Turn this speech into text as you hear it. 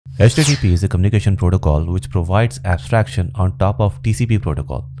HTTP is a communication protocol which provides abstraction on top of TCP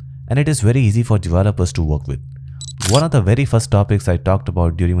protocol, and it is very easy for developers to work with. One of the very first topics I talked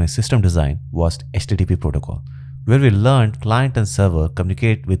about during my system design was HTTP protocol, where we learned client and server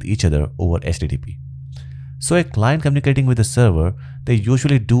communicate with each other over HTTP. So a client communicating with a server, they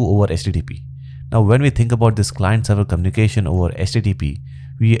usually do over HTTP. Now when we think about this client-server communication over HTTP,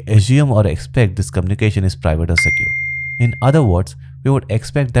 we assume or expect this communication is private or secure. In other words, we would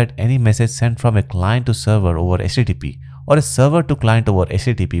expect that any message sent from a client to server over HTTP or a server to client over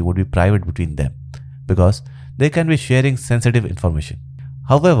HTTP would be private between them, because they can be sharing sensitive information.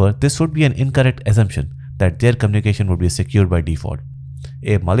 However, this would be an incorrect assumption that their communication would be secured by default.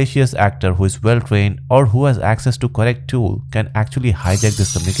 A malicious actor who is well trained or who has access to correct tool can actually hijack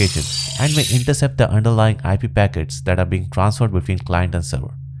this communication and may intercept the underlying IP packets that are being transferred between client and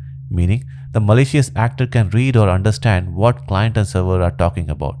server. Meaning, the malicious actor can read or understand what client and server are talking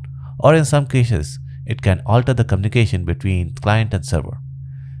about, or in some cases, it can alter the communication between client and server.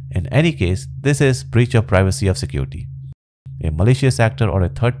 In any case, this is breach of privacy of security. A malicious actor or a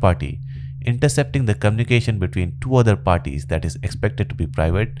third party intercepting the communication between two other parties that is expected to be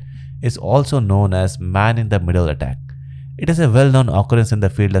private is also known as man-in-the-middle attack. It is a well-known occurrence in the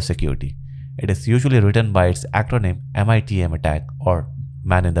field of security. It is usually written by its acronym MITM attack or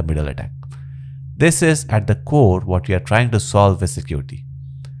man-in-the-middle attack. This is at the core what we are trying to solve with security.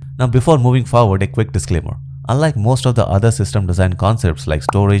 Now before moving forward, a quick disclaimer. Unlike most of the other system design concepts like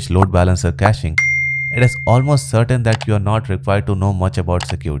storage, load balancer, caching, it is almost certain that you are not required to know much about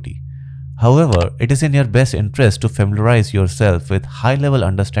security. However, it is in your best interest to familiarize yourself with high-level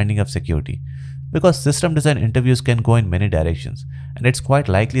understanding of security, because system design interviews can go in many directions, and it's quite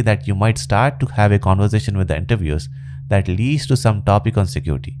likely that you might start to have a conversation with the interviewers that leads to some topic on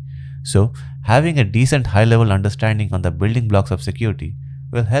security. So, having a decent high-level understanding on the building blocks of security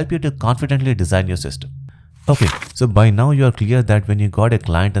will help you to confidently design your system. Okay, so by now you are clear that when you got a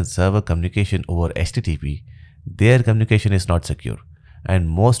client and server communication over HTTP, their communication is not secure. And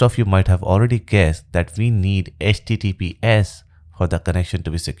most of you might have already guessed that we need HTTPS for the connection to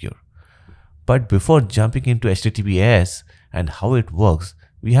be secure. But before jumping into HTTPS and how it works,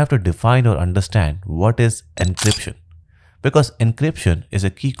 we have to define or understand what is encryption, because encryption is a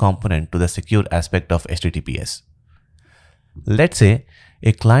key component to the secure aspect of HTTPS. Let's say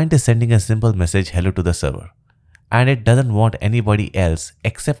a client is sending a simple message hello to the server, and it doesn't want anybody else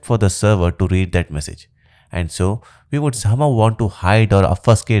except for the server to read that message. And so we would somehow want to hide or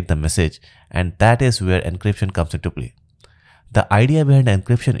obfuscate the message, and that is where encryption comes into play. The idea behind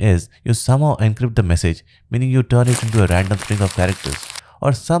encryption is you somehow encrypt the message, meaning you turn it into a random string of characters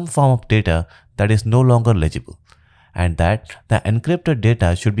or some form of data that is no longer legible, and that the encrypted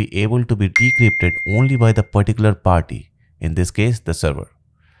data should be able to be decrypted only by the particular party, in this case the server.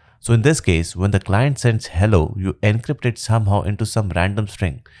 So in this case, when the client sends hello, you encrypt it somehow into some random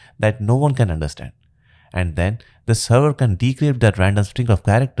string that no one can understand. And then the server can decrypt that random string of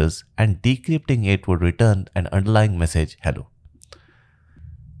characters, and decrypting it would return an underlying message hello.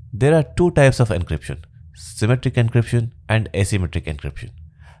 There are two types of encryption, symmetric encryption and asymmetric encryption.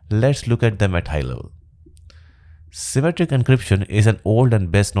 Let's look at them at high level. Symmetric encryption is an old and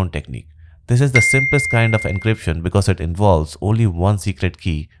best known technique. This is the simplest kind of encryption because it involves only one secret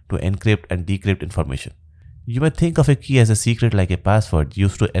key to encrypt and decrypt information. You may think of a key as a secret like a password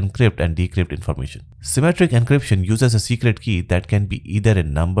used to encrypt and decrypt information. Symmetric encryption uses a secret key that can be either a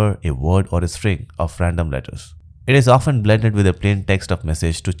number, a word, or a string of random letters. It is often blended with a plain text of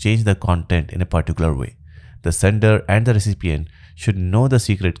message to change the content in a particular way. The sender and the recipient should know the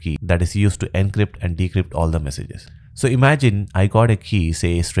secret key that is used to encrypt and decrypt all the messages. So imagine I got a key,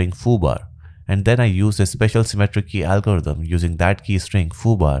 say a string foobar, and then I use a special symmetric key algorithm using that key string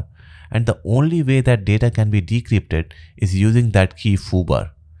foobar, and the only way that data can be decrypted is using that key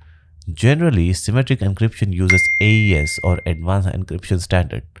foobar. Generally, symmetric encryption uses AES or Advanced Encryption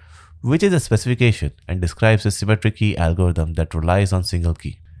Standard, which is a specification and describes a symmetric key algorithm that relies on single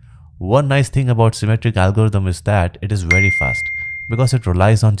key. One nice thing about symmetric algorithm is that it is very fast because it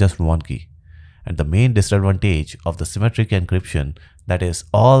relies on just one key. And the main disadvantage of the symmetric encryption, that is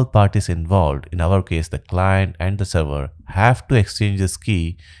all parties involved, in our case the client and the server, have to exchange this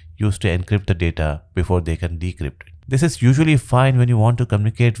key used to encrypt the data before they can decrypt it. This is usually fine when you want to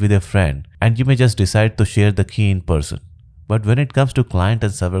communicate with a friend and you may just decide to share the key in person. But when it comes to client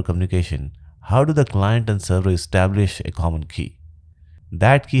and server communication, how do the client and server establish a common key?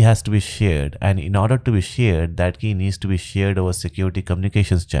 That key has to be shared, and in order to be shared, that key needs to be shared over security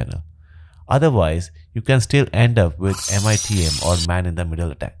communications channel. Otherwise, you can still end up with MITM or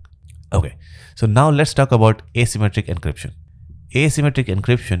man-in-the-middle attack. Okay, so now let's talk about asymmetric encryption. Asymmetric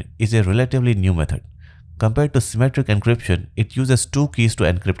encryption is a relatively new method. Compared to symmetric encryption, it uses two keys to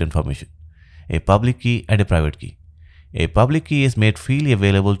encrypt information, a public key and a private key. A public key is made freely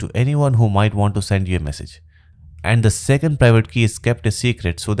available to anyone who might want to send you a message, and the second private key is kept a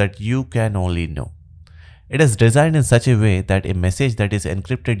secret so that you can only know. It is designed in such a way that a message that is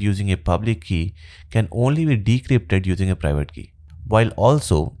encrypted using a public key can only be decrypted using a private key, while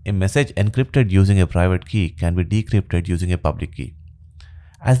also a message encrypted using a private key can be decrypted using a public key.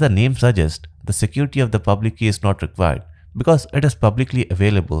 As the name suggests, the security of the public key is not required because it is publicly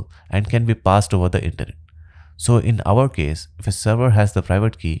available and can be passed over the internet. So in our case, if a server has the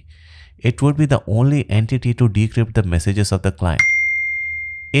private key, it would be the only entity to decrypt the messages of the client.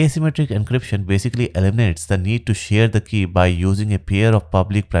 Asymmetric encryption basically eliminates the need to share the key by using a pair of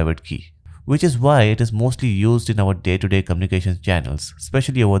public-private key, which is why it is mostly used in our day-to-day communication channels,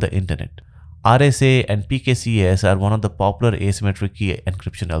 especially over the internet. RSA and PKCS are one of the popular asymmetric key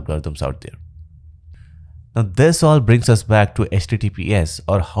encryption algorithms out there. Now this all brings us back to HTTPS,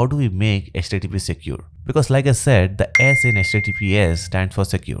 or how do we make HTTP secure? Because like I said, the S in HTTPS stands for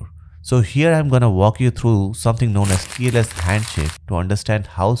secure. So here I'm gonna walk you through something known as TLS handshake to understand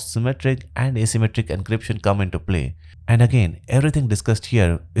how symmetric and asymmetric encryption come into play. And again, everything discussed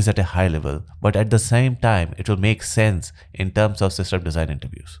here is at a high level, but at the same time, it will make sense in terms of system design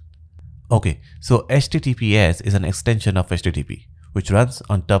interviews. Okay, so HTTPS is an extension of HTTP, which runs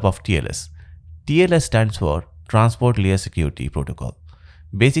on top of TLS. TLS stands for Transport Layer Security Protocol.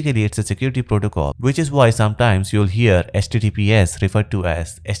 Basically, it's a security protocol, which is why sometimes you'll hear HTTPS referred to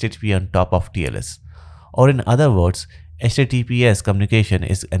as HTTP on top of TLS. Or in other words, HTTPS communication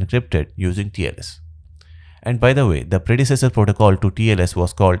is encrypted using TLS. And by the way, the predecessor protocol to TLS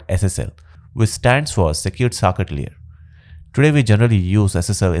was called SSL, which stands for Secured Socket Layer. Today we generally use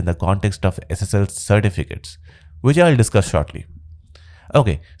SSL in the context of SSL certificates, which I'll discuss shortly.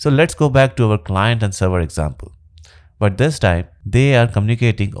 Okay, so let's go back to our client and server example. But this time, they are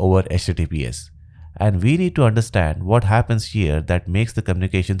communicating over HTTPS. And we need to understand what happens here that makes the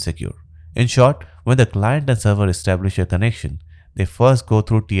communication secure. In short, when the client and server establish a connection, they first go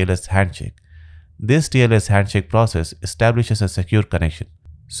through TLS handshake. This TLS handshake process establishes a secure connection.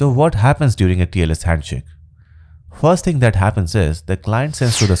 So what happens during a TLS handshake? First thing that happens is the client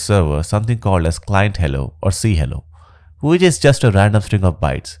sends to the server something called as client hello or C hello, which is just a random string of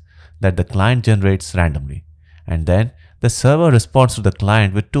bytes that the client generates randomly. And then the server responds to the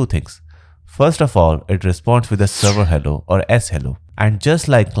client with two things. First of all, it responds with a server hello or S hello. And just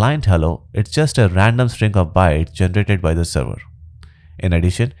like client hello, it's just a random string of bytes generated by the server. In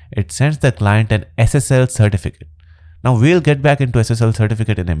addition, it sends the client an SSL certificate. Now we'll get back into SSL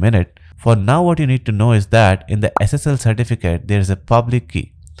certificate in a minute. For now, what you need to know is that in the SSL certificate, there is a public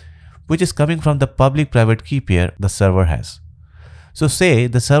key, which is coming from the public-private key pair the server has. So say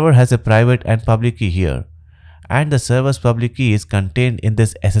the server has a private and public key here, and the server's public key is contained in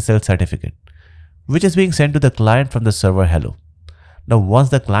this SSL certificate, which is being sent to the client from the server hello. Now once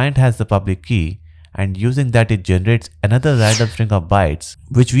the client has the public key, and using that it generates another random string of bytes,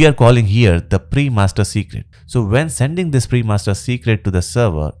 which we are calling here the pre-master secret. So when sending this pre-master secret to the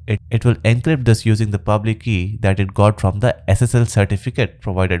server, it will encrypt this using the public key that it got from the SSL certificate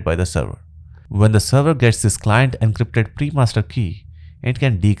provided by the server. When the server gets this client encrypted pre-master key, it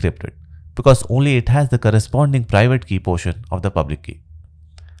can decrypt it because only it has the corresponding private key portion of the public key.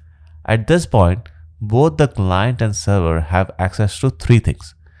 At this point, both the client and server have access to three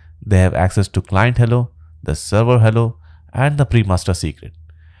things. They have access to client hello, the server hello, and the pre-master secret.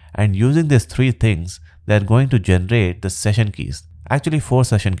 And using these three things, they are going to generate the session keys, actually 4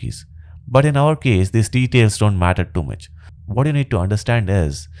 session keys. But in our case, these details don't matter too much. What you need to understand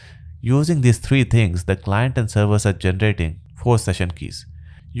is, using these three things, the client and servers are generating 4 session keys.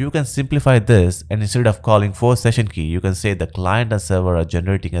 You can simplify this, and instead of calling 4 session key, you can say the client and server are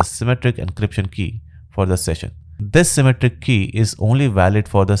generating a symmetric encryption key for the session. This symmetric key is only valid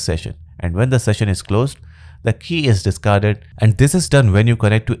for the session, and when the session is closed, the key is discarded, and this is done when you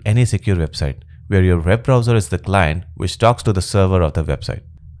connect to any secure website, where your web browser is the client which talks to the server of the website.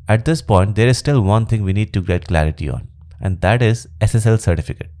 At this point, there is still one thing we need to get clarity on, and that is SSL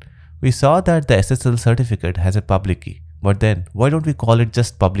certificate. We saw that the SSL certificate has a public key, but then why don't we call it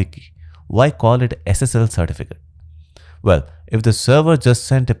just public key? Why call it SSL certificate? Well, if the server just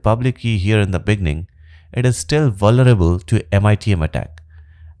sent a public key here in the beginning, it is still vulnerable to MITM attack,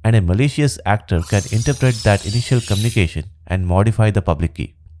 and a malicious actor can interpret that initial communication and modify the public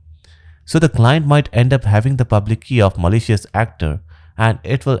key. So the client might end up having the public key of malicious actor, and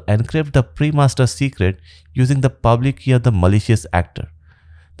it will encrypt the pre-master secret using the public key of the malicious actor.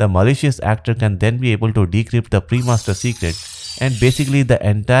 The malicious actor can then be able to decrypt the pre-master secret and basically the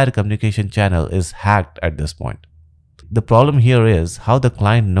entire communication channel is hacked at this point. The problem here is how the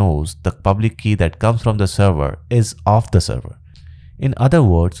client knows the public key that comes from the server is of the server. In other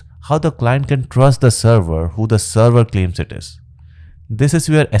words, how the client can trust the server who the server claims it is. This is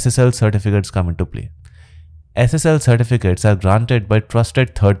where SSL certificates come into play. SSL certificates are granted by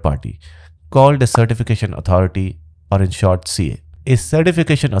trusted third party called a certification authority, or in short CA. A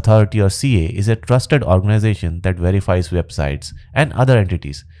certification authority or CA is a trusted organization that verifies websites and other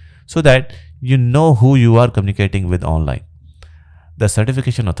entities so that you know who you are communicating with online. The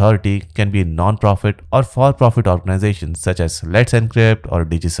certification authority can be non-profit or for-profit organizations such as Let's Encrypt or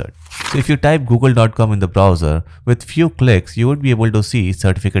DigiCert. So if you type google.com in the browser, with few clicks you would be able to see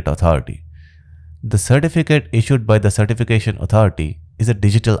certificate authority. The certificate issued by the certification authority is a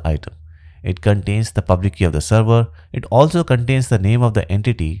digital item. It contains the public key of the server. It also contains the name of the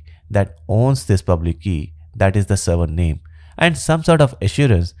entity that owns this public key, that is the server name, and some sort of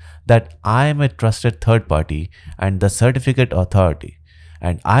assurance that I am a trusted third party and the certificate authority,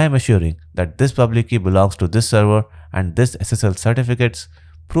 and I am assuring that this public key belongs to this server, and this SSL certificates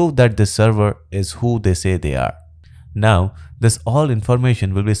prove that this server is who they say they are. Now, this all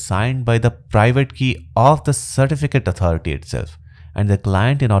information will be signed by the private key of the certificate authority itself, and the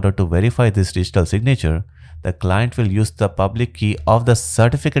client, in order to verify this digital signature, the client will use the public key of the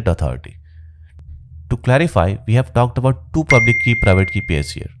certificate authority. To clarify, we have talked about two public key private key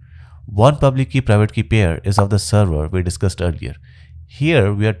pairs here. One public key private key pair is of the server we discussed earlier.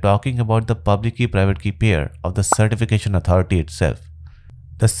 Here we are talking about the public key private key pair of the certification authority itself.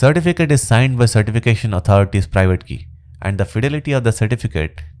 The certificate is signed by certification authority's private key, and the fidelity of the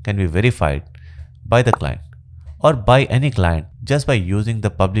certificate can be verified by the client or by any client just by using the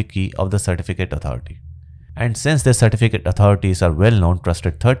public key of the certificate authority. And since the certificate authorities are well-known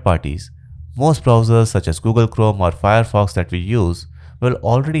trusted third parties, most browsers such as Google Chrome or Firefox that we use will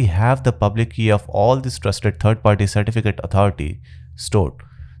already have the public key of all these trusted third-party certificate authority stored,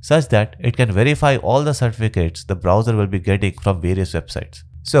 such that it can verify all the certificates the browser will be getting from various websites.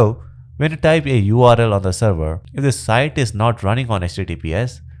 So, when you type a URL on the server, if the site is not running on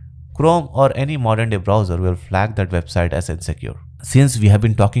HTTPS, Chrome or any modern day browser will flag that website as insecure. Since we have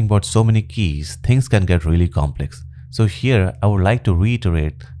been talking about so many keys, things can get really complex. So here I would like to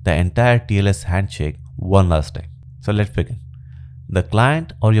reiterate the entire TLS handshake one last time. So let's begin. The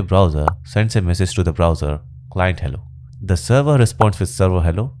client or your browser sends a message to the browser, client hello. The server responds with server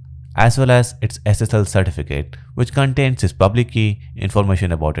hello, as well as its SSL certificate, which contains its public key,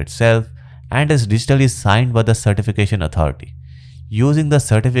 information about itself, and is digitally signed by the certification authority, using the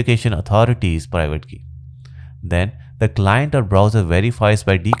certification authority's private key. Then the client or browser verifies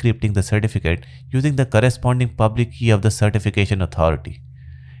by decrypting the certificate using the corresponding public key of the certification authority.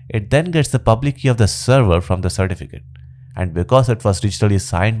 It then gets the public key of the server from the certificate, and because it was digitally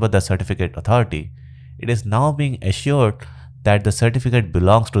signed by the certificate authority, it is now being assured that the certificate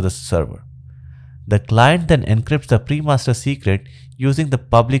belongs to the server. The client then encrypts the pre-master secret using the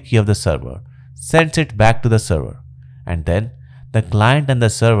public key of the server, sends it back to the server, and then the client and the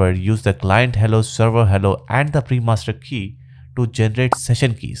server use the client hello, server hello, and the pre-master key to generate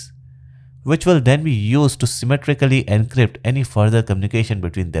session keys, which will then be used to symmetrically encrypt any further communication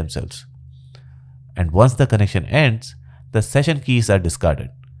between themselves. And once the connection ends, the session keys are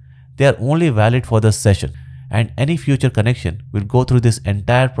discarded. They are only valid for the session, and any future connection will go through this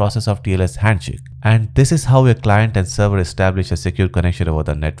entire process of TLS handshake. And this is how a client and server establish a secure connection over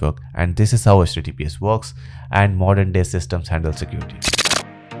the network, and this is how HTTPS works and modern day systems handle security.